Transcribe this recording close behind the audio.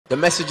The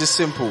message is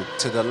simple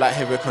to the light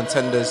heavyweight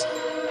contenders.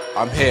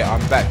 I'm here, I'm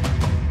back.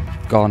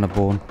 Ghana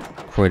born,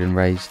 Croydon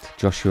raised,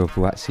 Joshua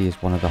Buatsi is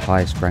one of the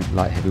highest ranked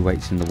light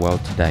heavyweights in the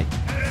world today.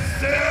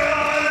 Still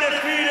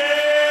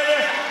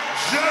undefeated,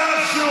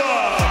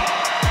 Joshua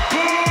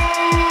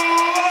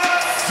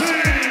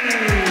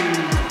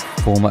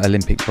Buatsi! Former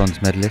Olympic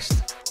bronze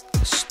medalist,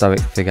 a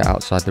stoic figure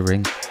outside the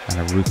ring and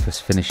a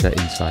ruthless finisher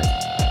inside.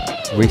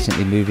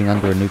 Recently moving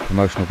under a new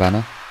promotional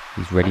banner,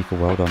 he's ready for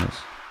world honours,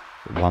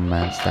 but one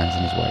man stands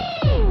in his way.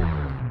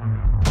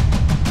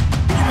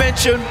 You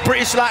mentioned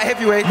British light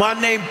heavyweight, my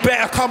name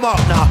better come up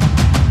now.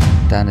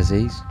 Dan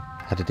Azeez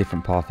had a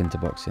different path into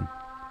boxing.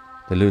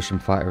 The Lewisham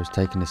fighter has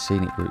taken a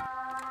scenic route,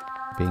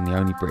 being the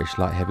only British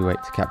light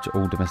heavyweight to capture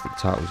all domestic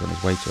titles on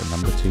his way to a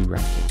 #2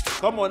 ranking.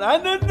 Come on,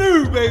 and the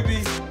new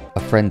baby.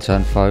 A friend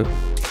turned foe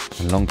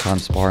and long-time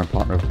sparring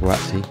partner of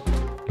Buatsi,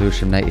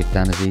 Lewisham native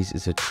Dan Azeez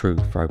is a true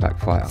throwback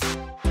fighter.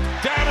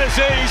 Dan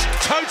Azeez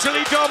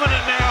totally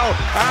dominant now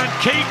and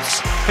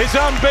keeps his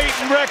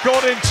unbeaten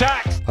record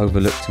intact.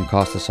 Overlooked and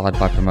cast aside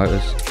by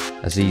promoters,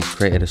 Azeez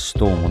created a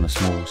storm on a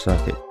small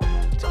circuit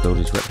to build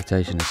his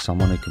reputation as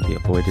someone who can be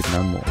avoided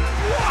no more.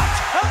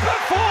 What a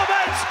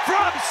performance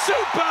from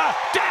Super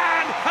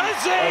Dan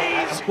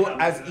Azeez! Put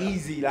as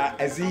easy, like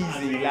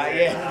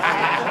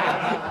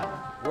yeah.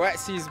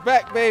 Buatsi's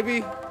back,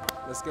 baby.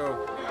 Let's go.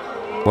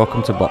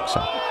 Welcome to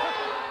Boxer.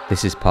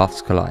 This is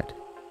Paths Collide.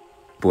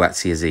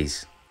 Buatsi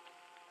Azeez.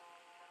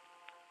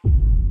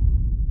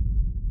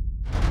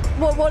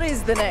 What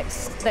is the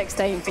next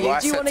aim for you?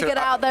 Well, do you want to get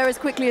out there as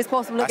quickly as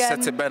possible again? I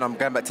said to Ben, I'm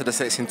going back to the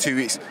States in 2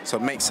 weeks, so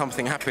make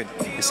something happen.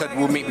 He said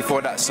we'll meet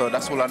before that, so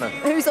that's all I know.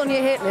 Who's on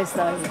your hit list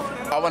though?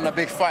 I want a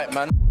big fight,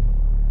 man.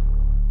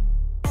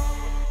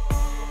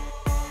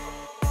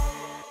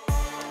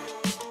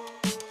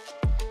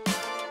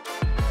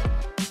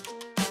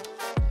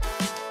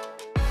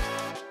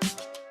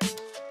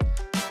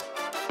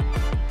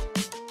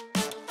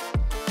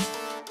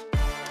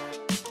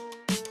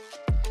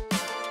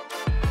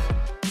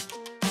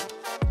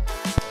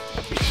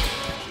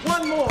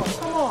 One more,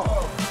 come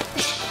on.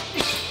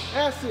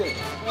 That's it.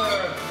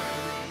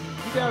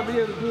 You gotta be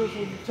able to do it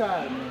when you're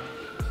tired, man.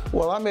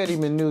 Well, I met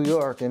him in New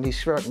York, and he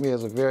struck me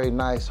as a very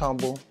nice,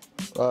 humble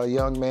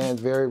young man,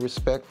 very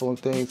respectful and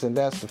things, and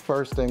that's the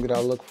first thing that I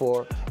look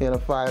for in a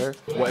fighter.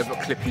 Whatever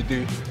clip you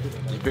do,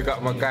 you big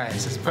up my guy.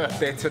 It's his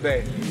birthday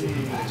today.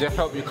 Jeff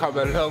helped you come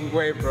a long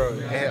way, bro.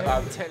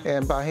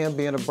 And by him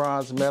being a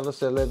bronze medalist,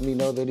 that let me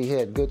know that he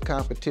had good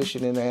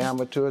competition in the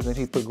amateurs, and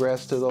he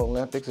progressed to the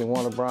Olympics and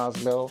won a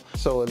bronze medal.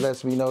 So it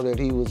lets me know that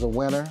he was a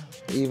winner,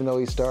 even though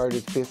he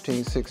started at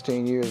 15,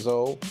 16 years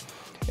old.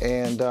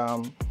 And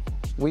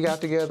we got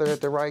together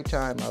at the right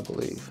time, I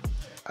believe.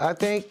 I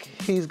think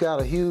he's got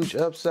a huge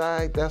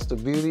upside. That's the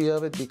beauty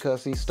of it,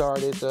 because he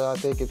started, I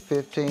think, at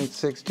 15,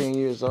 16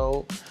 years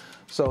old.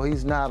 So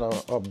he's not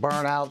a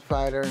burnout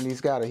fighter, and he's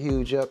got a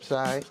huge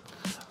upside.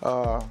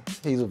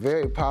 He's a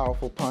very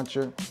powerful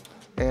puncher,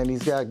 and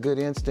he's got good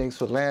instincts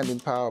for landing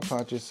power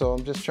punches. So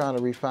I'm just trying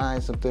to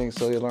refine some things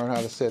so he'll learn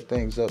how to set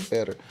things up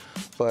better.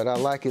 But I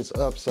like his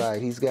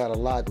upside. He's got a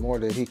lot more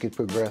that he could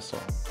progress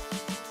on.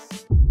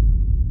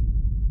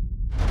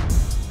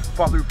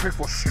 Father, we pray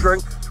for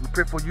strength, we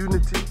pray for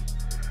unity,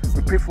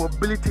 we pray for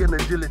ability and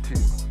agility.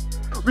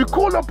 We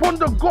call upon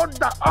the God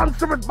that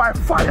answereth by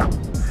fire.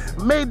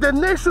 May the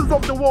nations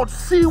of the world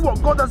see what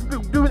God has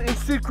been doing in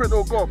secret,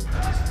 oh God.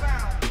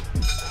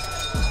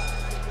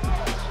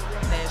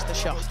 There's the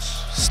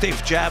shots.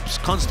 Stiff jabs,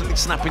 constantly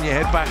snapping your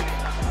head back.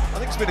 I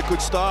think it's been a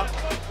good start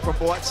from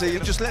Buatsi. He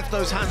just left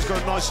those hands go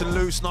nice and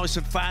loose, nice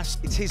and fast.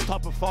 It's his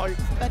type of fight.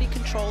 Very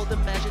controlled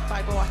and measured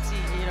by Buatsi.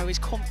 You know, he's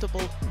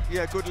comfortable.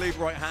 Yeah, good lead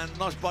right hand,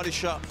 nice body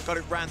shot. Got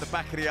it round the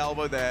back of the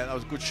elbow there. That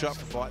was a good shot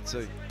for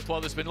Buatsi.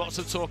 Well, there's been lots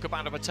of talk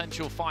about a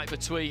potential fight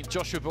between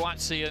Joshua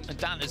Buatsi and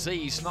Dan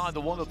Azeez.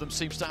 Neither one of them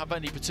seems to have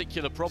any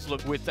particular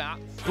problem with that.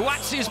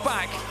 Buatsi is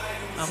back,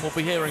 and we'll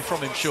be hearing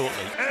from him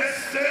shortly.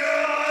 Still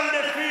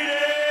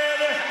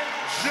undefeated,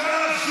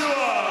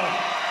 Joshua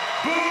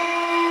Buatsi!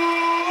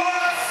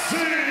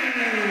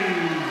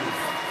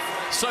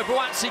 So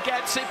Buatsi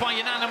gets it by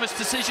unanimous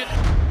decision.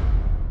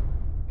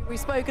 We've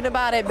spoken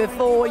about it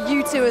before.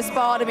 You two have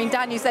sparred. I mean,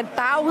 Dan, you said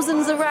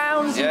thousands of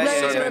rounds. You've known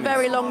each other a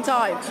very long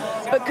time.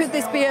 But could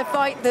this be a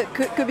fight that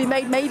could be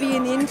made maybe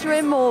in the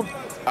interim, or?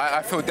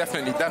 I feel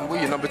definitely Dan.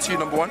 Will you number 2,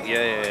 number 1?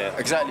 Yeah.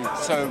 Exactly.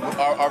 So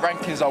our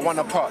rankings are 1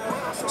 apart.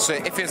 So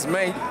if it's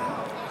made,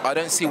 I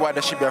don't see why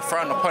there should be a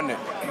frown upon it.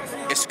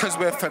 It's because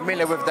we're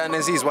familiar with Dan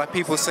Azeez why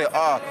people say,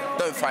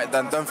 don't fight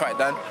Dan, don't fight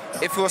Dan.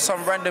 If it was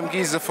some random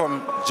geezer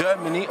from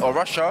Germany or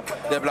Russia,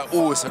 they'd be like,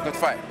 oh, it's a good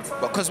fight.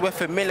 But because we're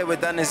familiar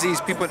with Dan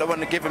Azeez, people don't want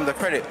to give him the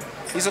credit.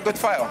 He's a good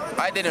fighter.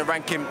 I didn't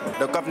rank him,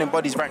 the governing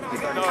bodies ranked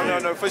him.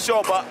 No, for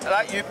sure. But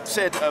like you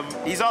said,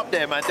 he's up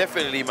there, man,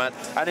 definitely, man.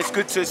 And it's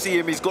good to see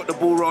him. He's got the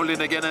ball rolling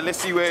again, and let's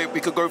see where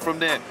we could go from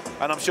there.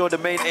 And I'm sure the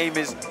main aim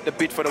is the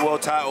bid for the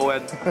world title,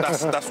 and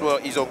that's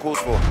what he's on course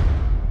for.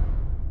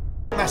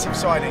 Massive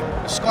signing.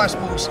 Sky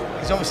Sports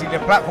is obviously the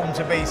platform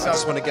to be. So I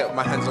just want to get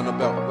my hands on the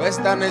belt. Where's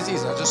Dan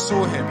Azeez? I just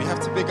saw him. You have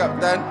to big up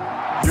Dan.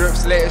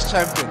 Europe's latest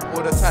champion,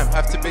 all the time,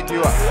 have to big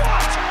you up. What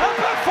a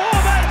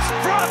performance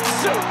from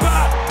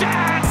Super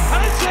Dan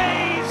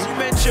Azeez! You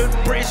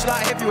mentioned British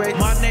light heavyweight.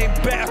 My name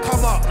better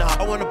come up now.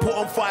 I want to put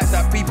on fights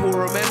that people will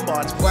remember.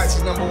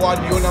 Buatsi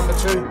 #1, you're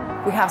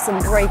 #2. We have some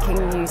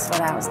breaking news for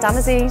now. Dan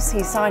Azeez,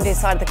 he signed his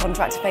side of the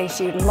contract to face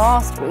you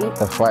last week.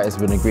 The fight has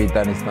been agreed,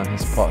 Danny's done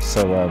his part,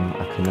 so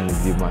I can only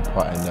do my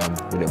part,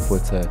 and we look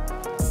forward to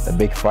the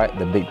big fight,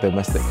 the big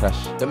domestic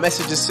clash. The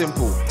message is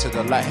simple to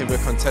the light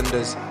heavyweight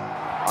contenders.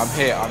 I'm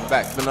here, I'm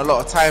back. It's been a lot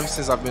of time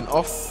since I've been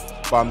off,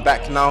 but I'm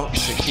back now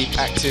to keep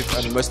active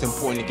and most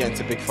importantly get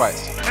into big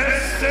fights.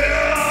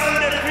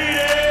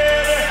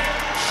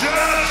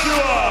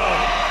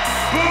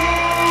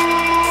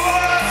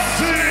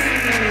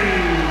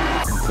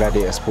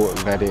 Gladiator sport,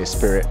 gladiator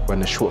spirit. When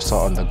the shorts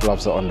are on, the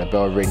gloves are on, the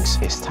bell rings,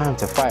 it's time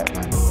to fight,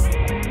 man.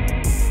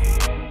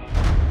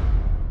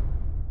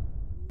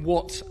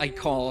 What a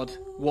card,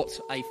 what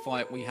a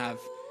fight we have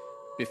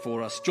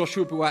before us.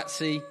 Joshua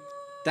Buatsi,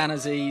 Dan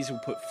Azeez will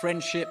put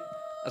friendship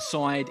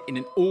aside in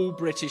an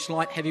all-British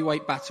light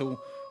heavyweight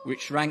battle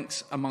which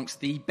ranks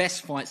amongst the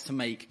best fights to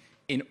make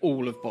in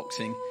all of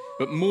boxing.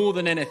 But more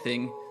than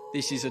anything,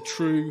 this is a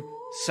true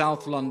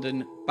South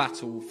London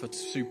battle for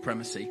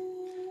supremacy.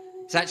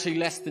 It's actually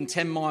less than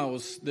 10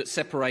 miles that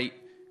separate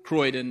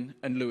Croydon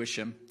and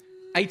Lewisham.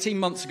 18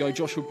 months ago,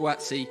 Joshua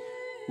Buatsi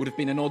would have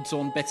been an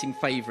odds-on betting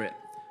favourite.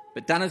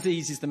 But Dan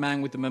Azeez is the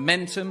man with the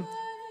momentum,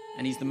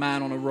 and he's the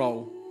man on a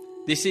roll.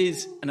 This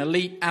is an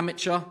elite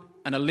amateur,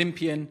 an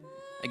Olympian,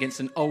 against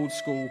an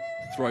old-school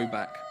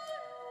throwback.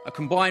 A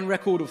combined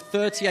record of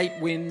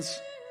 38 wins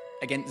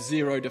against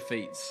 0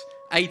 defeats.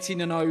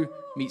 18-0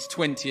 meets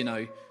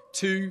 20-0.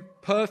 2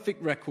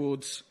 perfect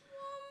records.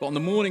 But on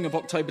the morning of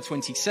October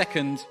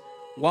 22nd,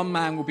 one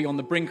man will be on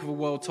the brink of a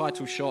world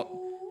title shot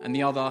and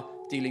the other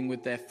dealing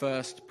with their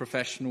first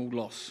professional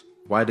loss.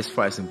 Why this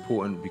fight is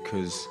important?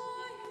 Because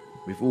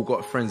we've all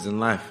got friends in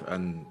life,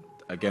 and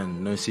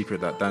again, no secret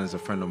that Dan is a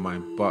friend of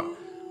mine, but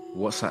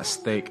what's at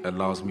stake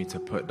allows me to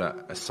put that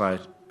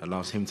aside,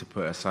 allows him to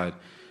put it aside.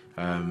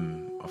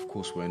 Of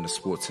course, we're in the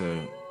sport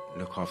to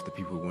look after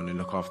people we want to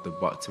look after,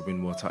 but to win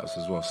more titles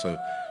as well. So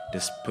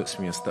this puts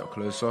me a step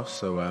closer.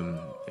 So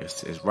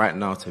it's right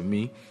now, to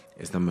me,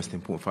 it's the most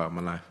important fight of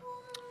my life.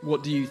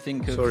 What do you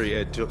think of... Sorry,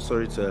 Ed,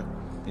 sorry to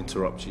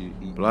interrupt you.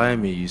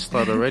 Blimey, you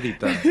start already,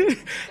 Dan.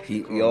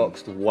 he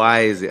asked,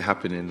 why is it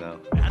happening now?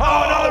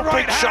 Oh, another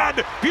right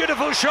hand!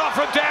 Beautiful shot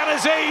from Dan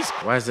Azeez!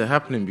 Why is it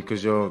happening?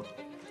 Because you're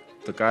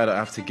the guy that I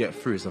have to get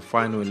through. It's a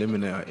final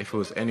eliminator. If it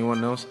was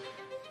anyone else,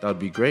 that would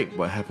be great,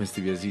 but it happens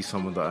to be Azeez,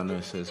 someone that I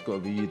know, so it's got to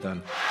be you,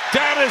 Dan.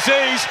 Dan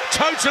Azeez,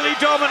 totally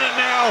dominant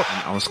now!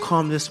 And I was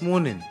calm this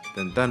morning.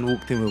 Then Dan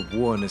walked in with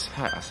war on his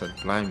hat. I said,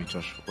 blimey,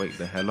 Josh, wake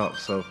the hell up.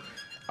 So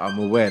I'm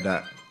aware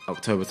that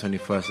October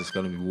 21st is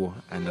going to be war,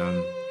 and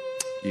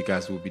you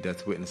guys will be there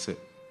to witness it.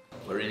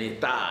 We're in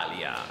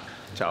Italia.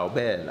 Ciao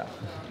bella.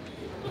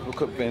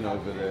 Look at Ben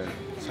over there.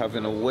 He's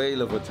having a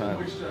whale of a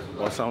time.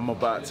 Whilst I'm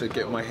about to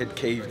get my head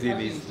caved in,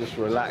 he's just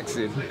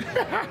relaxing.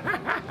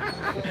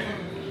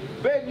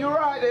 Ben, you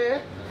right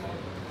there?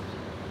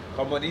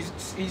 Come on, his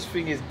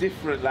thing is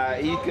different.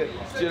 Like, he can,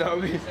 do you know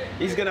what I mean?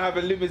 He's gonna have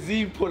a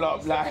limousine pull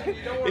up. Like, he's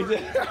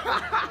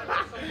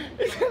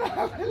gonna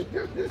have a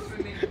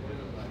limousine.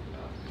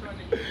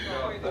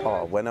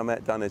 Oh, when I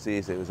met Dan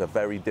Azeez, it was a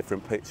very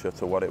different picture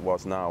to what it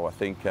was now. I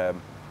think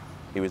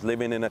he was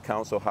living in a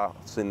council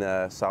house in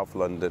South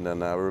London,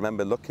 and I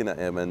remember looking at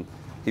him, and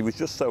he was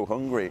just so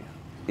hungry.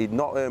 He'd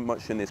not earned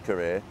much in his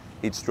career.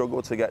 He'd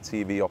struggled to get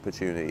TV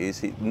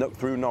opportunities.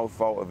 Through no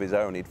fault of his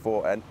own, he'd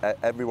fought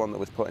everyone that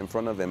was put in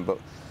front of him, but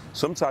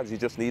sometimes you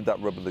just need that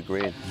rub of the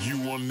green.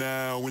 You are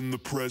now in the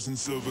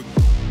presence of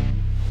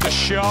a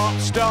sharp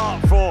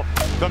start for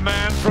the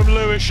man from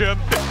Lewisham.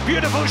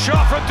 Beautiful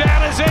shot from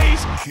Dan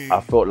Azeez. I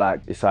felt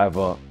like it's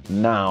either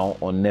now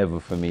or never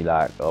for me,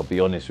 like, I'll be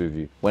honest with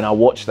you. When I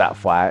watch that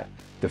fight,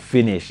 the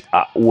finish,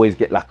 I always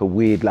get like a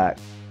weird like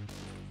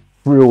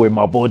thrill in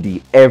my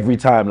body every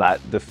time,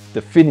 like the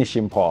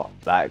finishing part,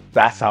 like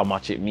that's how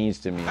much it means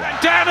to me.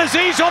 And Dan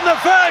Azeez on the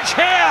verge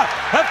here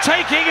of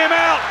taking him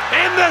out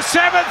in the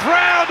 7th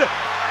round.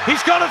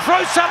 He's got to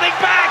throw something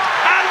back,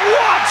 and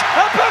what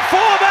a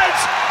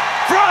performance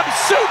from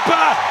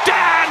Super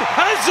Dan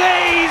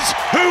Azeez,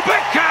 who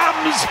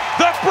becomes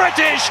the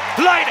British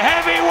light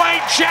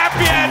heavyweight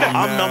champion.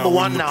 I'm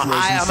 #1 now.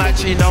 I am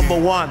actually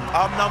 #1.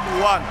 I'm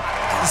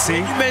 #1. See,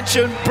 you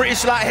mentioned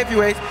British light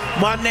heavyweight.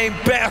 My name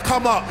better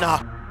come up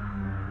now.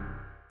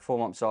 4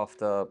 months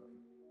after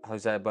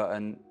Jose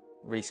Burton,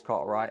 Reece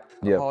Cartwright.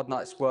 Yeah. Hard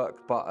night's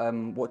work, but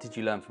what did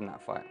you learn from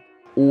that fight?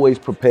 Always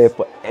prepare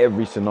for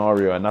every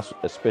scenario, and that's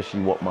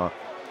especially what my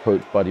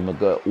coach, Buddy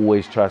McGirt,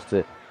 always tries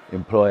to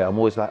employ. I'm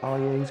always like, oh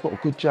yeah, he's got a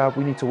good jab,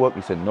 we need to work.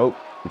 He said, nope,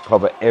 we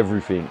cover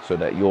everything so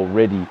that you're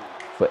ready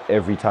for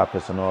every type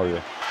of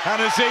scenario.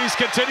 And Azeez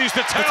continues,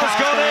 the tail's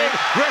gone in,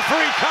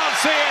 referee can't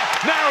see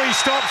it, now he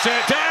stops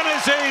it. Dan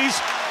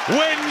Azeez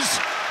wins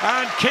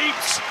and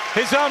keeps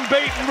his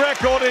unbeaten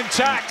record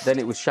intact. Then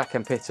it was Shaq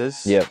and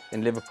Pitters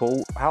in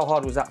Liverpool. How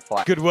hard was that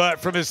fight? Good work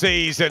from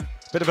Azeez, and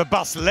Bit of a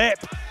bust lip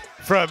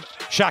from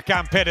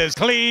Shakan Pitters.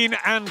 Clean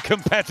and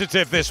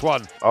competitive, this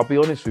one. I'll be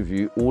honest with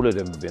you, all of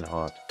them have been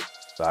hard.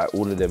 Like,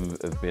 all of them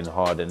have been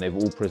hard, and they've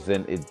all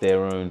presented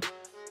their own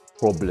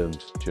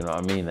problems, do you know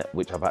what I mean,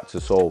 which I've had to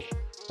solve.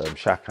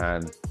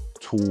 Shakan,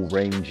 tall,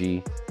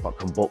 rangy, but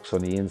can box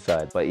on the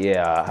inside. But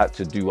yeah, I had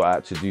to do what I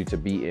had to do to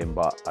beat him,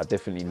 but I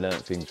definitely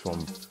learnt things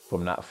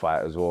from that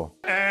fight as well.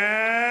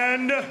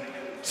 And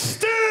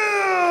still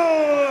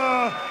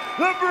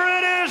the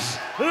British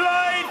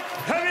light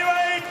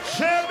heavyweight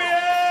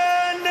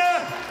champion,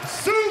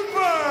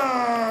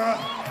 Super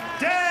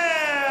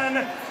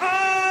Dan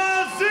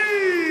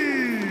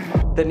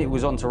Azeez. Then it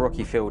was on to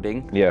Rocky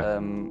Fielding. Yeah.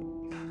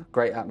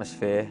 Great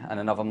atmosphere and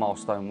another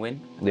milestone win.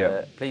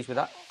 Yeah. Pleased with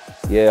that?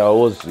 Yeah, I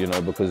was, you know,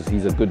 because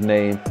he's a good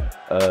name.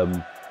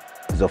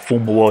 He's a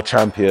former world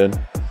champion.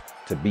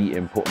 To beat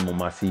him, put him on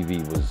my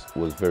CV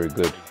was very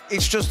good.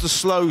 It's just a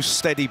slow,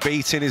 steady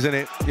beating, isn't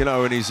it? You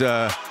know, and he's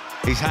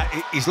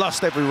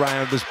lost every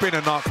round. There's been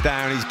a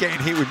knockdown. He's getting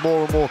hit with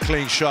more and more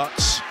clean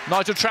shots.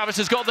 Nigel Travis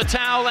has got the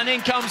towel, and in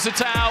comes the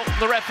towel.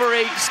 The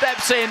referee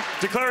steps in.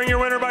 Declaring your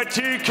winner by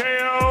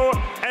TKO,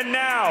 and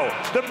now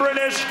the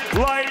British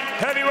light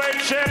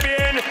heavyweight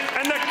champion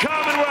and the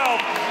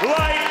Commonwealth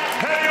light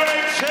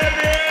heavyweight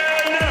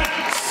champion,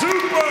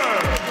 Super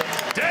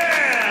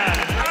Dan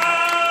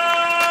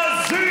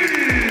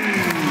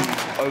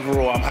Azeez.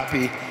 Overall, I'm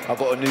happy. I've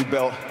got a new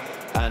belt,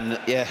 and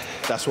yeah,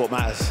 that's what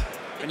matters.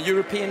 An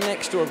European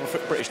next or a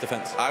British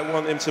defence? I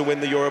want him to win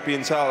the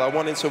European title. I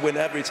want him to win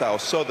every title.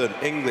 Southern,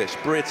 English,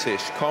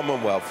 British,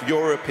 Commonwealth,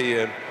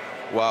 European.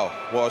 Wow,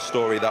 what a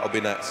story that'll be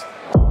next.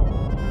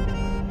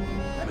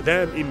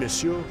 Mesdames et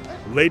messieurs,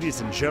 ladies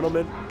and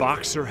gentlemen,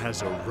 Boxer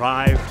has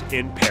arrived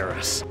in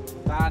Paris.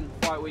 Dan,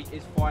 Fight Week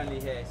is finally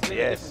here. It's a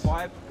different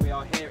vibe. We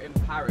are here in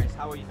Paris.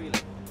 How are you feeling?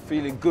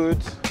 Feeling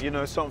good, you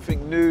know,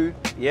 something new.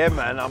 Yeah,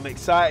 man, I'm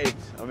excited.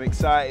 I'm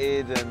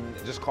excited and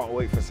just can't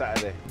wait for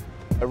Saturday.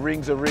 A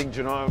ring's a ring, do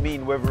you know what I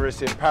mean? Whether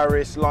it's in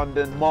Paris,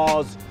 London,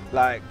 Mars,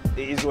 like,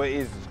 it is what it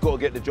is. It's got to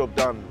get the job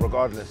done,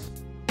 regardless.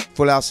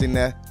 Full house in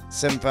there,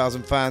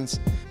 7,000 fans.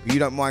 But you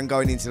don't mind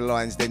going into the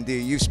lines then, do you?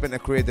 You've spent a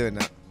career doing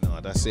that. No,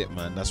 that's it,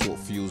 man. That's what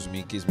fuels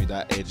me, gives me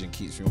that edge and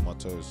keeps me on my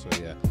toes.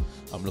 So yeah,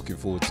 I'm looking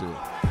forward to it.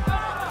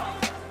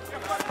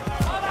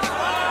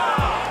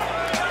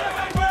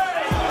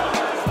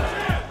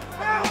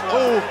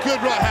 Oh,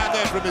 good right hand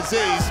there from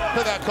Azeez.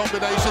 Put that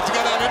combination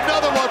together, and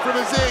another one from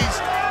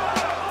Azeez.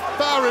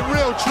 Bar in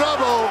real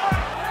trouble.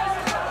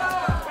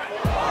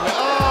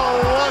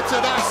 Oh, that's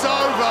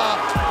over.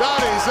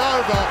 That is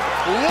over.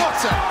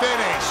 What a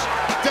finish.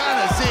 Dan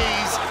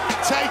Azeez,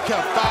 take a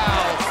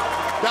bow.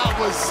 That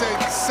was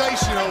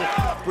sensational.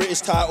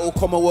 British title,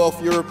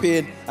 Commonwealth,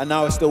 European, and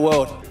now it's the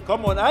world.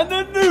 Come on, and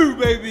the new,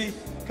 baby.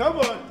 Come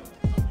on.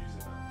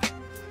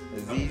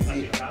 As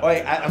easy.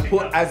 Wait, I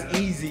put as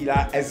easy,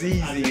 like,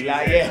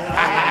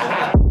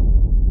 yeah.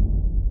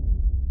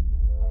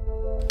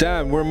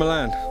 Dan, we're in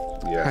Milan.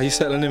 Yeah. How are you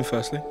settling in,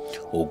 firstly?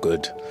 All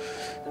good.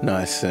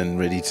 Nice and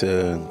ready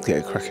to get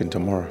a cracking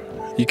tomorrow.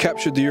 You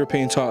captured the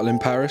European title in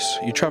Paris.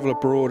 You travel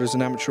abroad as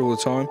an amateur all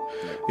the time.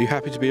 Are you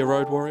happy to be a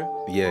road warrior?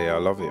 Yeah, I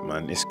love it,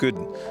 man. It's good,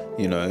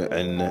 you know,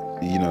 and,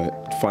 you know,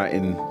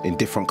 fighting in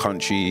different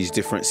countries,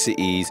 different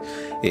cities,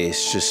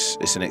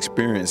 it's an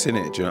experience, isn't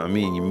it? Do you know what I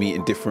mean? You're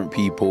meeting different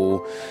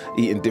people,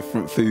 eating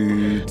different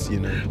foods,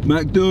 you know.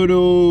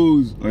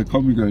 McDonald's! I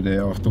come go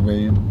there after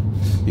weighing.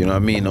 You know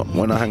what I mean?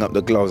 When I hang up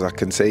the gloves, I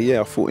can say,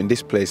 yeah, I fought in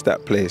this place,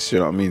 that place, you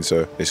know what I mean?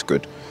 So it's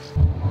good.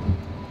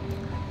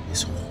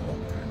 It's hot.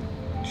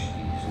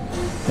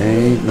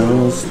 Ain't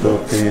no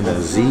stopping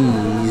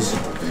Azeez.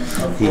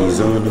 He's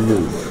on the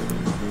move.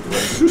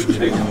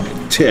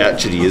 It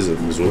actually isn't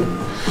as well.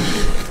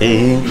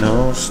 Ain't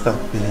no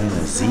stopping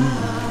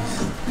Azeez.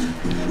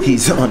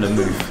 He's on the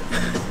move.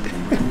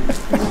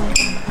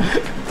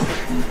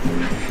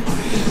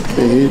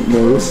 Ain't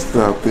no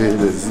stopping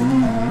Azeez.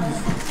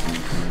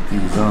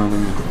 He's on the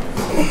move.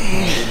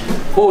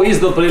 Who is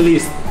the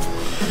playlist?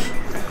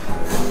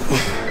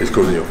 It's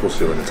calling your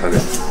pussy in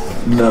Italian.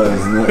 No,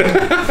 it's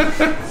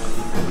not.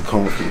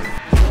 Comfy.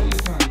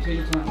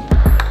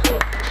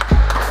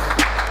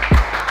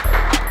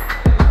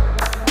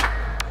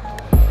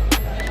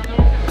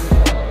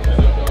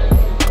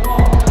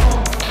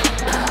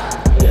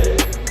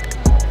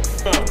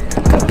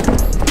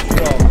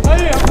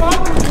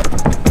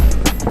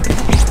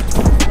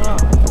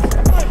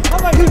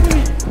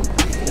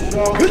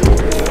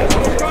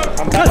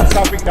 I'm back to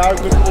something now,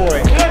 good boy.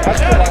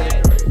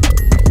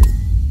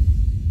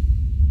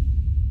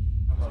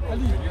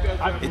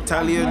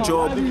 Italian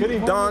job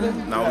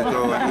done. Now we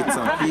go and eat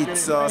some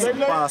pizza, some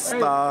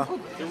pasta,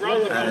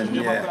 and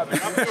yeah.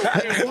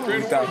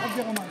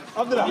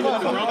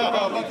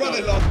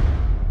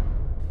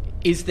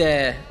 Is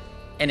there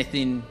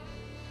anything,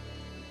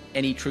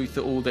 any truth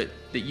at all that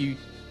you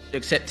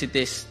accepted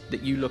this,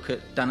 that you look at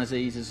Dan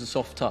Azeez as a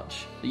soft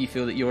touch, that you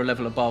feel that you're a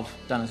level above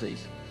Dan Azeez?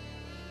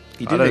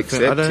 He didn't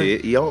accept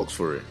it, he asked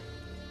for it.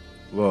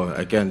 Well,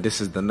 again,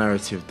 this is the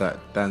narrative that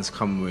Dan's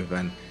come with,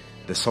 and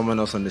there's someone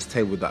else on this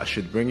table that I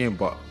should bring in,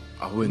 but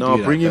I wouldn't No,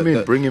 do that. bring him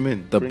in, bring him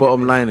in. The Bring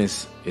bottom him in. line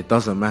is, it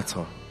doesn't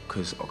matter,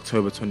 because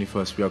October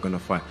 21st, we are going to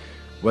fight.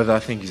 Whether I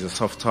think he's a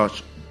soft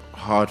touch,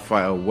 hard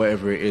fighter,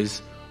 whatever it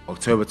is,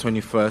 October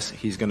 21st,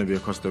 he's going to be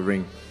across the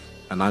ring,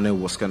 and I know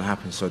what's going to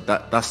happen. So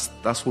that's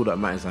all that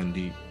matters,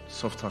 Andy.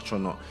 Soft touch or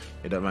not,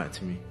 it don't matter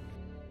to me.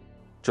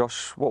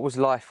 Josh, what was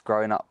life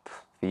growing up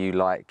for you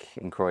like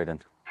in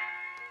Croydon?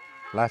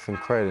 Life in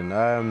Croydon,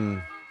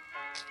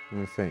 let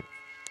me think.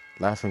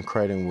 Life in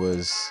Croydon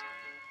was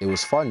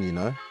fun, you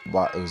know,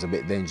 but it was a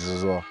bit dangerous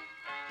as well.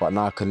 But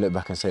now I can look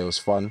back and say it was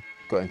fun.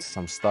 Got into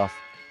some stuff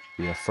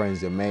with your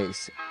friends, your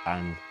mates,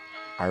 and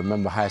I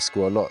remember high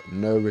school a lot.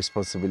 No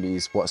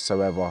responsibilities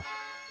whatsoever.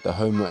 The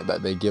homework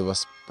that they give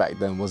us back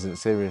then wasn't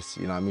serious,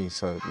 you know what I mean?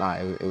 So nah,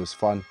 it was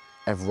fun.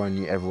 Everyone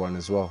knew everyone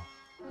as well,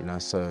 you know?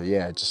 So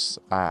yeah,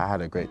 I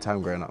had a great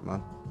time growing up,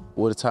 man.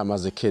 All the time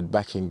as a kid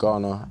back in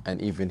Ghana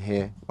and even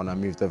here, when I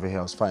moved over here,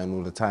 I was fighting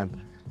all the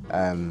time.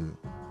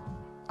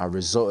 I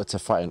resorted to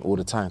fighting all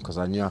the time because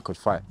I knew I could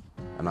fight.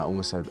 And I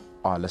almost said,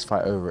 let's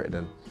fight over it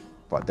then.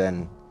 But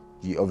then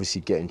you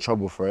obviously get in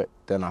trouble for it.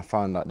 Then I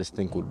found out this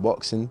thing called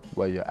boxing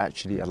where you're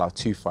actually allowed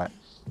to fight.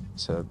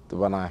 So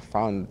when I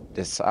found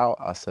this out,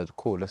 I said,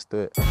 cool, let's do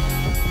it.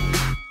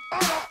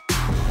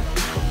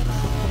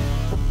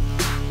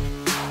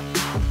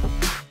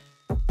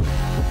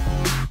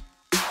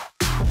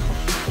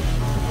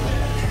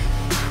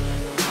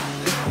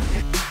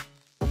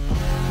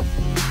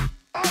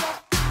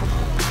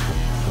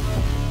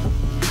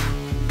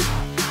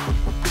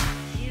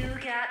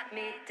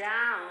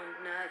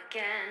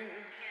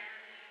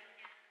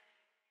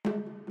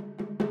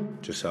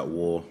 Just at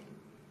war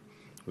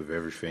with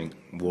everything.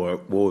 War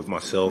with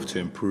myself to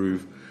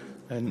improve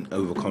and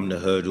overcome the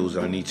hurdles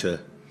I need to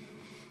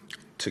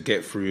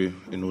get through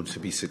in order to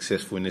be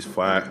successful in this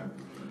fight.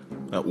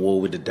 At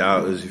war with the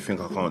doubters who think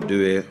I can't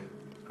do it.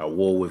 At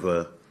war with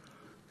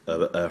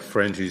a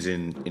friend who's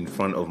in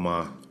front of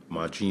my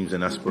dreams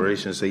and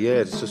aspirations. So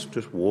yeah, it's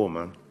just war,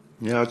 man.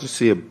 Yeah, I just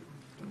see a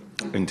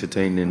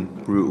entertaining,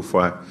 brutal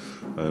fight.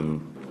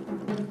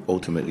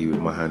 Ultimately, with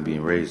my hand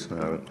being raised,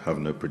 I have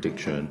no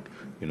prediction.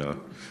 You know,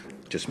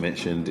 just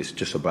mentioned it's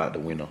just about the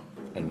winner,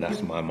 and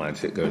that's my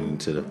mindset going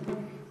into the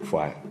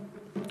fight.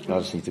 I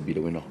just need to be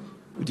the winner.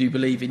 Do you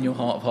believe in your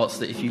heart of hearts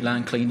that if you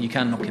land clean, you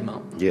can knock him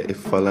out? Yeah,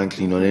 if I land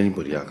clean on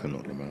anybody, I can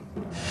knock them out.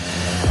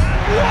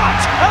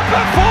 What a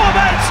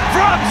performance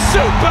from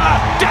Super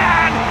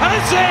Dan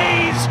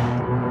Azeez!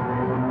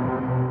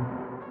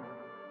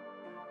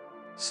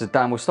 So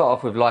Dan, we'll start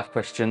off with life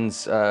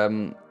questions.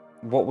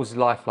 What was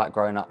life like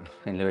growing up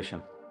in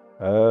Lewisham?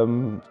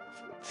 What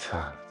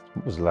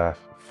was life?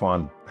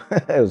 Fun.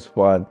 It was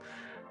fun.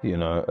 You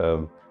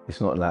know,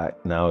 it's not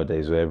like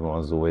nowadays where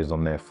everyone's always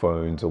on their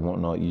phones and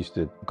whatnot. You used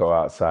to go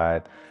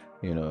outside,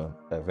 you know,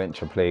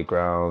 adventure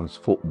playgrounds,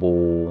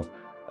 football,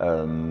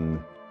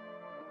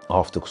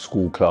 after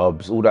school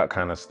clubs, all that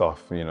kind of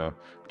stuff, you know,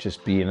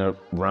 just being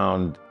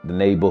around the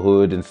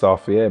neighborhood and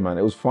stuff. Yeah, man,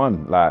 it was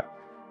fun. Like,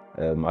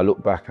 I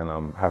look back and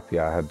I'm happy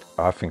I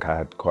think I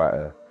had quite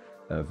an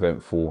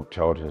eventful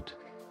childhood.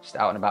 Just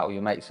out and about with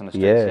your mates on the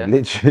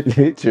streets, yeah?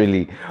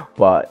 Literally.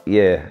 But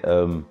yeah,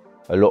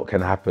 a lot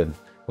can happen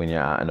when you're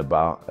out and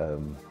about.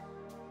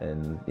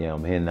 And yeah,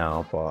 I'm here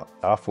now, but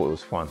I thought it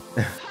was fun.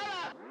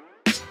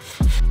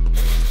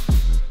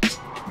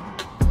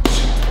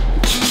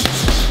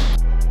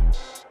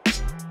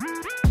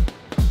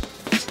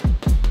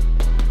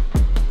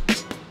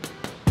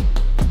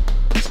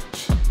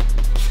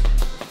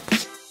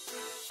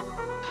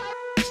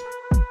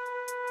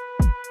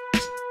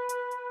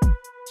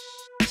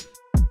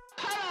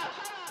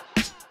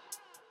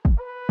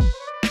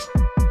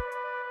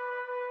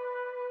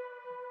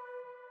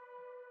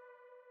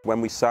 When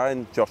we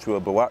signed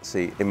Joshua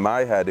Buatsi, in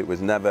my head it was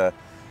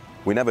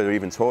we never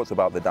even talked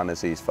about the Dan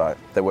Azeez fight.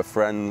 They were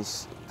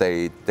friends,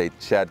 they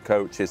shared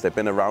coaches, they've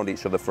been around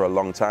each other for a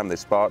long time, they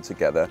sparred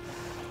together.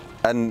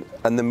 And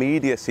the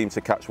media seemed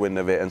to catch wind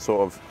of it and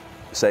sort of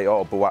say,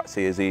 oh,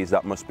 Buatsi Azeez,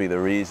 that must be the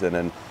reason.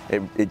 And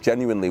it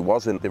genuinely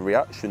wasn't. The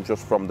reaction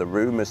just from the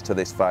rumours to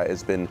this fight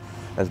has been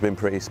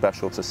pretty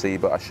special to see,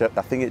 but I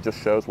think it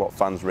just shows what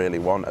fans really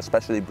want,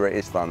 especially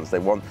British fans. They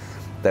want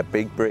their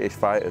big British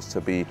fighters to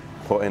be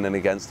put in and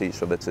against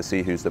each other to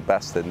see who's the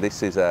best, and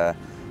this is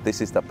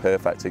the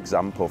perfect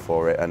example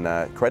for it.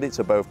 And credit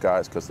to both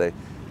guys, because they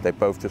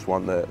both just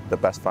want the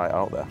best fight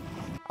out there.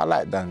 I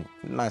like Dan,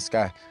 nice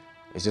guy.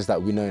 It's just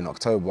that we know in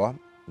October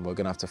we're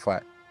gonna have to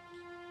fight.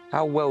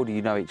 How well do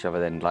you know each other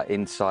then? Like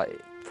inside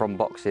from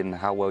boxing,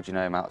 how well do you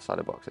know him outside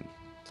of boxing?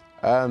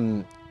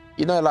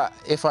 You know, like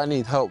if I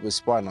need help with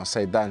sparring, I'll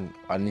say, Dan,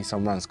 I need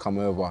some runs, come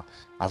over.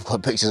 I've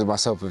got pictures of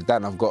myself with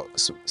Dan. I've got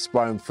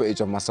sparring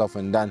footage of myself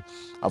and Dan.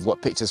 I've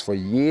got pictures for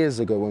years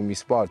ago when we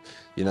sparred.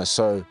 You know,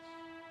 so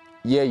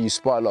yeah, you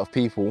spar a lot of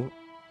people,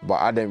 but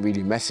I don't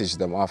really message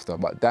them after.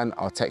 But Dan,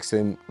 I'll text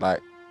him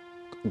like,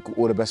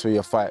 all the best with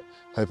your fight.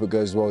 Hope it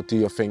goes well. Do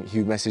your thing.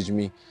 He messaged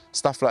me,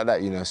 stuff like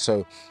that. You know,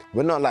 so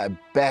we're not like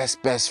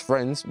best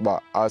friends,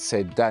 but I'd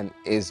say Dan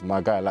is my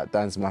guy. Like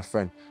Dan's my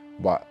friend,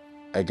 but.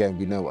 Again,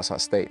 we know what's at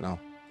stake now.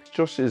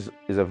 Josh is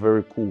a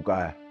very cool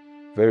guy,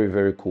 very,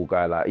 very cool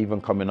guy. Like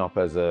even coming up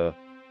as a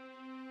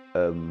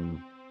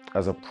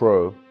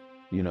pro,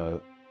 you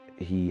know,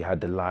 he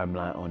had the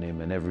limelight on him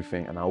and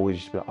everything. And I always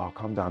just be like, oh,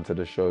 come down to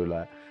the show,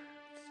 like,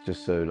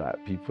 just so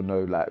like people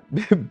know, like,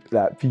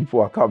 like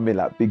people are coming,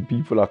 like big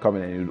people are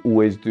coming, and he would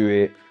always do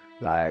it.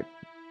 Like,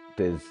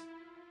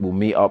 we'll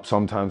meet up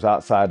sometimes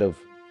outside of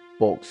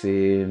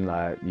boxing,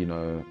 like, you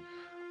know,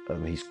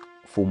 his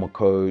former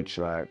coach,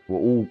 like, we're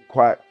all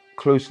quite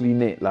closely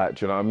knit, like,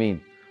 do you know what I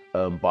mean?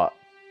 But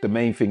the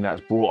main thing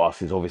that's brought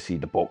us is obviously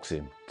the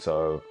boxing.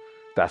 So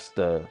that's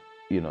the,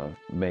 you know,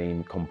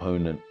 main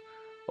component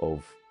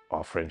of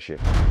our friendship.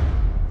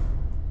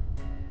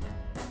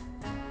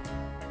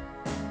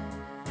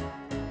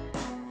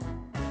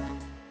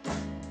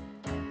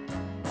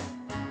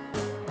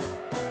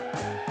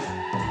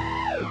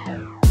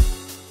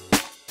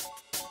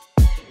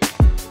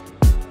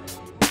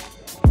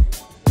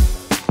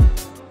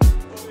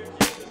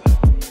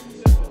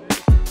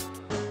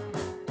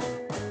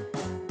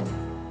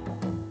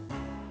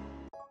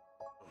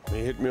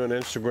 He hit me on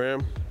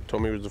Instagram,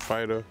 told me he was a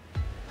fighter,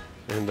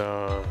 and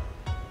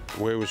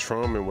where he was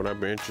from and would I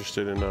be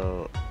interested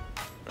in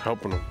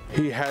helping him.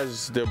 He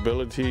has the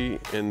ability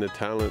and the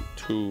talent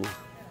to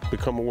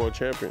become a world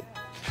champion.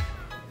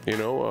 You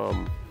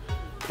know,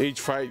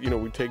 each fight, you know,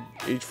 we take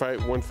each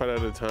fight one fight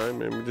at a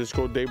time, and we just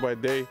go day by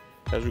day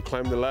as we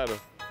climb the ladder.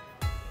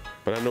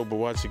 But I know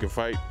Buatsi can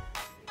fight.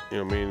 You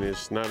know what I mean?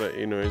 It's not a,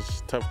 you know, it's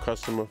a tough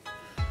customer.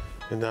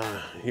 And,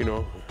 you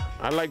know,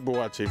 I like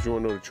Buatsi, if you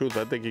want to know the truth.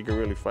 I think he can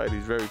really fight.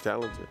 He's very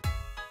talented.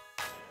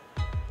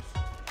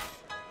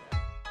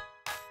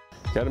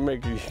 You gotta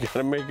make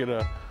it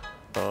a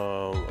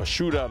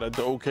shootout at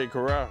the OK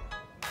Corral.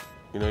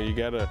 You know, you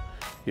gotta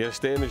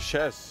stay in his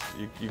chest.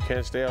 You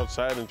can't stay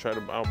outside and try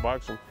to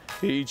outbox him.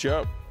 He eats you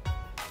up.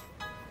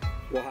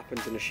 What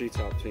happens in a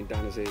shootout between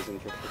Dan Azeez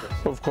and Josh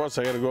Buatsi? Of course,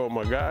 I gotta go with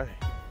my guy.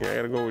 Yeah, I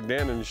gotta go with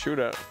Dan in the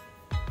shootout.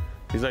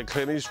 He's like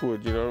Clint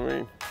Eastwood, you know what I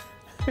mean?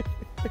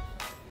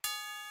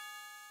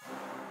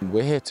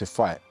 We're here to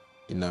fight,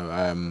 you know.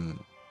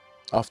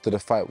 After the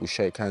fight, we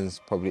shake hands,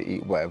 probably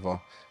eat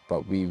whatever,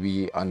 but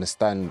we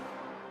understand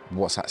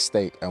what's at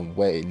stake and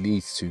where it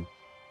leads to.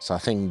 So I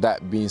think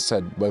that being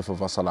said, both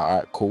of us are like, all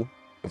right, cool.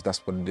 If that's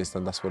what it is,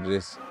 then that's what it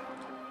is.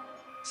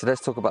 So let's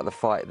talk about the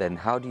fight then.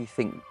 How do you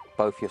think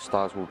both your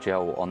styles will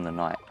gel on the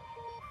night?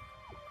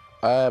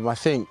 I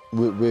think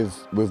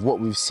with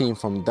what we've seen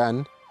from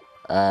Dan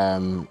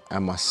and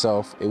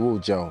myself, it will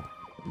gel.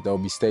 There'll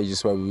be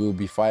stages where we will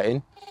be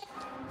fighting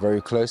very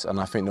close, and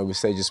I think there'll be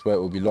stages where it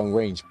will be long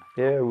range.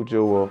 Yeah, it will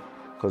gel well,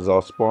 because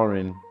our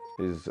sparring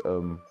is,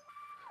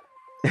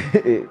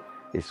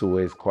 it's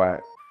always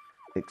quite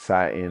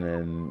exciting,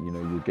 and you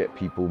know, you get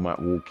people might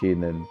walk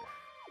in and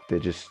they're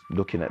just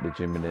looking at the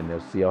gym and then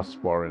they'll see us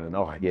sparring and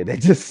oh yeah, they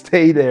just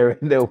stay there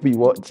and they'll be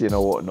watching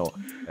or whatnot.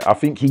 I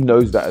think he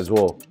knows that as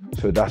well.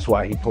 So that's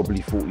why he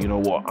probably thought, you know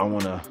what, I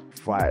want to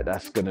fight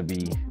that's going to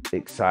be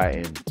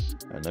exciting.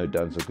 I know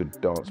Dan's a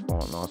good dance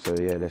partner, so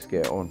yeah, let's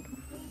get it on.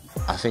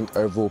 I think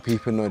overall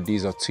people know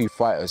these are two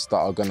fighters that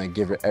are going to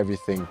give it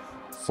everything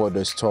for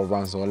those 12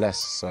 rounds or less.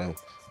 So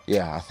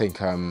yeah, I think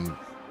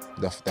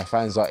the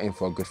fans are in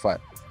for a good fight.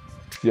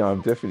 Yeah,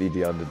 I'm definitely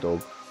the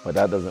underdog, but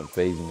that doesn't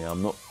faze me.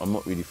 I'm not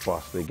really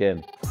fussed.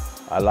 Again,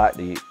 I like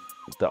the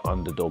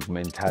underdog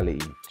mentality.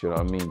 Do you know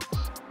what I mean?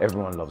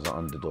 Everyone loves an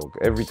underdog.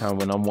 Every time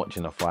when I'm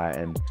watching a fight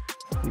and,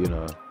 you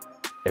know,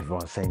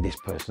 everyone's saying this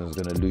person's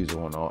gonna lose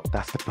or not,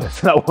 that's the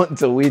person I want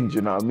to win, do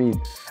you know what I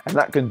mean? And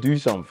that can do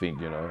something,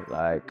 you know,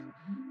 like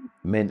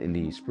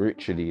mentally,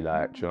 spiritually,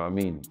 like, do you know what I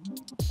mean?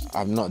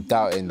 I'm not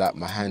doubting that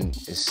my hand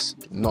is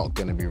not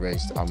gonna be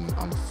raised.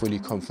 I'm fully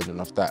confident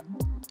of that,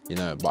 you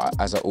know, but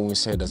as I always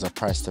say, there's a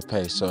price to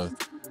pay, so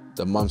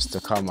the months to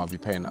come, I'll be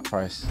paying that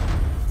price.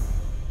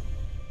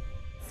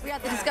 We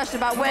had the discussion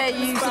about where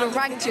you sort of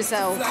ranked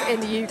yourself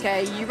in the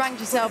UK. You ranked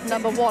yourself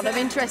 #1. I'm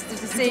interested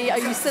to see, are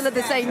you still of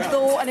the same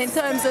thought? And in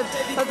terms of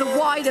the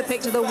wider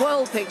picture, the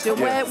world picture,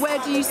 Yeah. where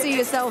do you see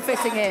yourself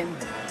fitting in?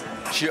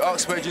 She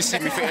asked, where do you see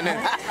me fitting in?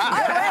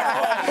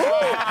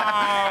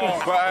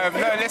 But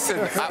no, listen,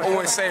 I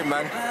always say,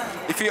 man,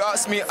 if you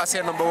ask me, I say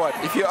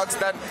 #1. If you ask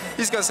Dan,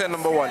 he's going to say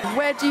 #1.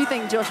 Where do you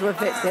think Joshua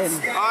fits in?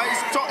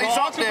 He's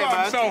up there,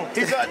 man.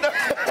 He's up there.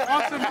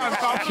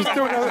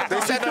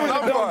 They said the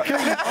number.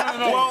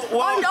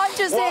 I'm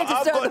just here to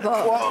stir the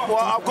pot. Well,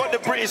 I've got the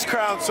British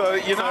crown, so,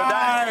 you know,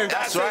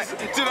 that's right.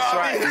 Do you know what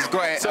I mean? He's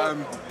got it.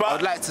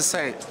 I'd like to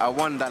say, I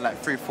won that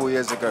like 3-4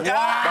 years ago.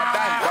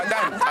 But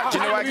Dan, do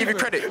you know why I give you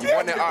credit? You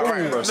won it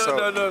outright, bro.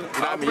 So, you know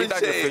what I mean? You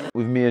done your thing.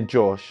 With me and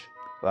Josh,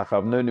 like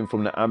I've known him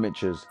from the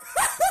amateurs.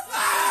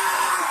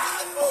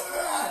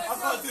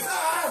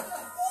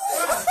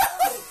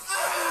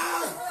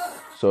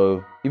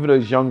 So even though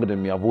he's younger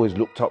than me, I've always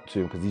looked up to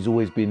him because he's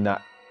always been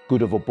that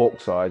good of a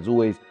boxer. He's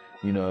always,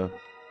 you know,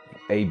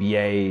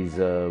 ABAs,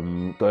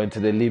 going to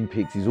the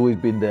Olympics. He's always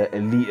been the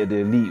elite of the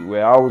elite,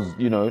 where I was,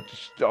 you know,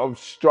 I was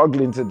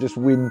struggling to just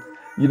win,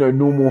 you know,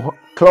 normal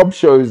club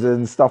shows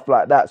and stuff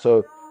like that.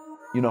 So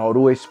You know, I'd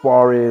always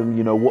spar him,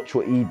 you know, watch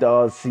what he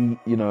does, see,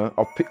 you know,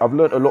 I've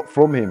learned a lot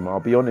from him, I'll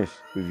be honest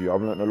with you.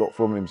 I've learned a lot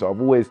from him. So I've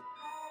always,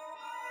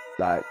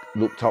 like,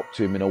 looked up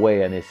to him in a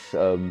way, and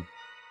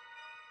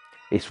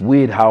it's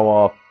weird how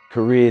our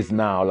careers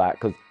now,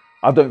 like, because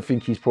I don't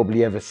think he's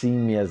probably ever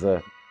seen me as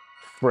a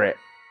threat.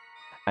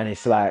 And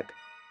it's like,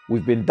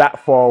 we've been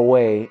that far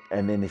away,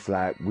 and then it's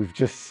like, we've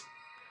just,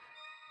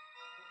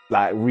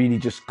 like, really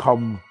just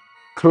come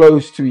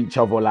close to each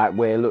other, like,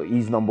 where, look,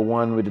 he's number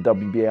one with the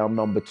WBA, I'm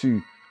number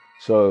two.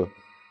 So,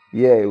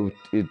 yeah,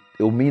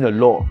 it'll mean a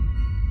lot.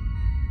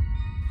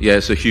 Yeah,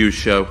 it's a huge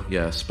show.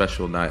 Yeah, a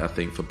special night, I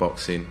think, for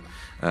boxing.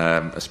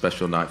 A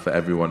special night for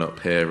everyone up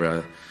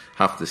here.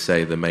 Have to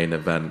say, the main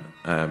event,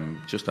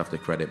 just have to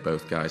credit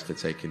both guys for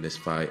taking this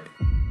fight.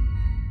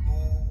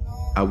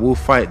 I will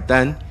fight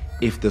Dan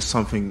if there's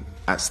something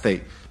at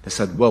stake. They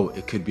said, well,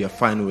 it could be a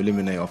final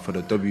eliminator for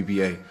the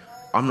WBA.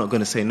 I'm not going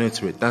to say no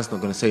to it. Dan's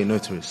not going to say no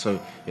to it. So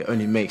it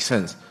only makes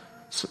sense.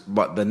 So,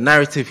 but the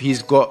narrative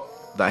he's got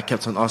that I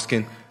kept on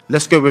asking,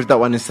 let's go with that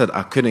one instead.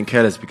 I couldn't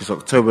care less because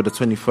October the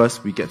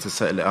 21st, we get to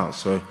settle it out.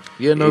 So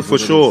yeah, no, for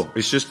sure.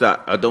 It's just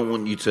that I don't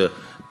want you to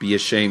be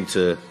ashamed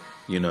to,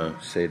 you know,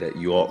 say that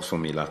you asked for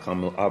me. Like, I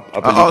believe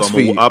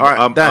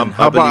I'm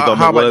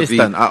a worthy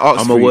contender.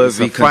 It's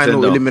a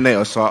final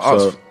eliminator, so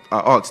I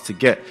asked to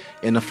get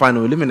in a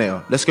final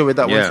eliminator. Let's go with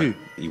that one too.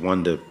 He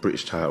won the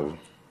British title,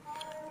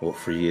 what,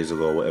 3 years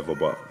ago or whatever,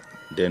 but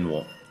then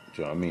what?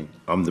 Do you know what I mean?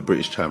 I'm the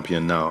British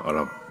champion now,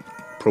 and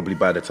probably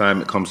by the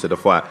time it comes to the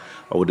fight,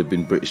 I would have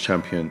been British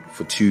champion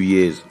for 2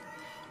 years.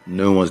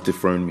 No one's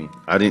dethroned me.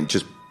 I didn't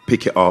just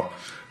pick it up,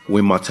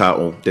 win my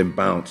title, then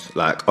bounce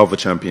like other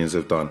champions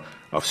have done.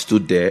 I've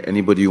stood there.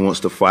 Anybody who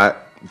wants to fight,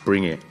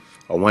 bring it.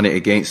 I won it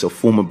against a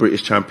former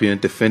British champion,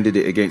 defended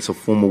it against a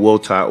former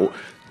world title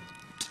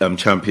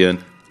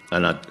champion,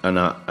 and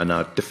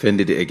I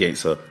defended it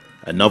against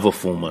another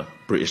former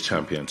British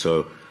champion.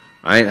 So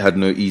I ain't had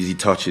no easy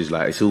touches.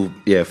 Like, it's all,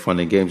 yeah, fun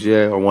and games.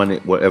 Yeah, I won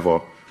it,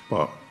 whatever.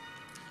 But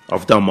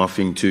I've done my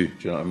thing too. Do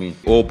you know what I mean?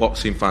 All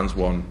boxing fans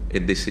want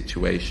in this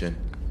situation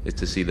is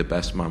to see the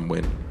best man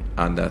win.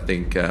 And I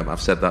think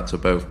I've said that to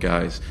both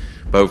guys.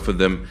 Both of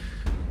them,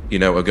 you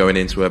know, are going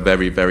into a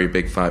very, very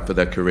big fight for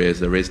their careers.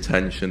 There is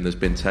tension. There's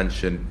been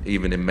tension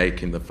even in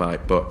making the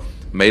fight. But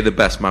may the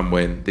best man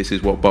win. This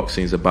is what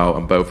boxing's about,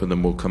 and both of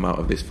them will come out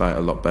of this fight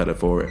a lot better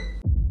for it.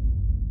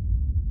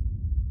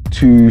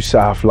 Two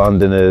South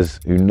Londoners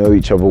who know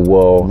each other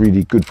well,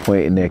 really good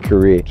point in their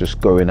career,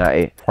 just going at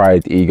it.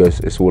 Pride, egos,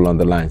 it's all on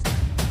the lines.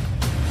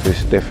 So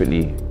it's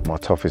definitely my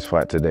toughest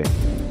fight today.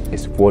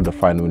 It's for the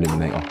final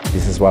eliminator.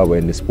 This is why we're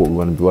in this sport. We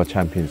want to be world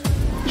champions.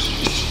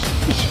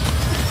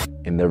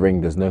 In the ring,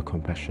 there's no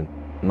compassion,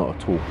 not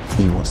at all.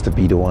 He wants to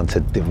be the one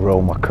to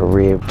derail my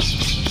career.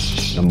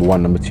 Number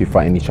one, number two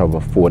fighting each other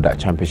for that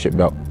championship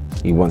belt.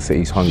 He wants it,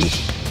 he's hungry.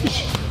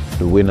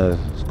 The winner's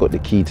got the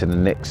key to the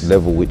next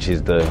level, which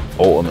is the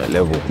ultimate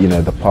level. You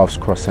know, the paths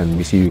cross and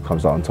we see who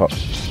comes out on top.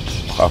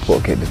 I've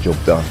got to get the job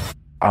done.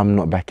 I'm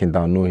not backing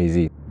down, nor is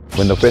he.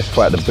 When the best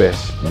fight the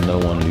best, no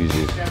one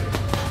loses.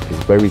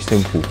 It's very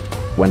simple.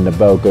 When the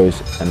bell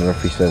goes and the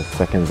referee says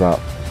seconds out,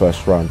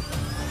 first round,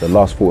 the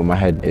last thought in my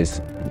head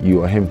is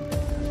you or him.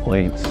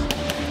 Points,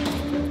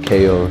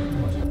 KO,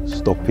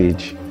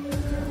 stoppage,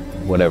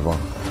 whatever.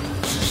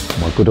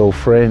 My good old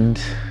friend,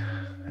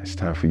 it's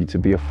time for you to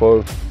be a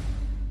foe.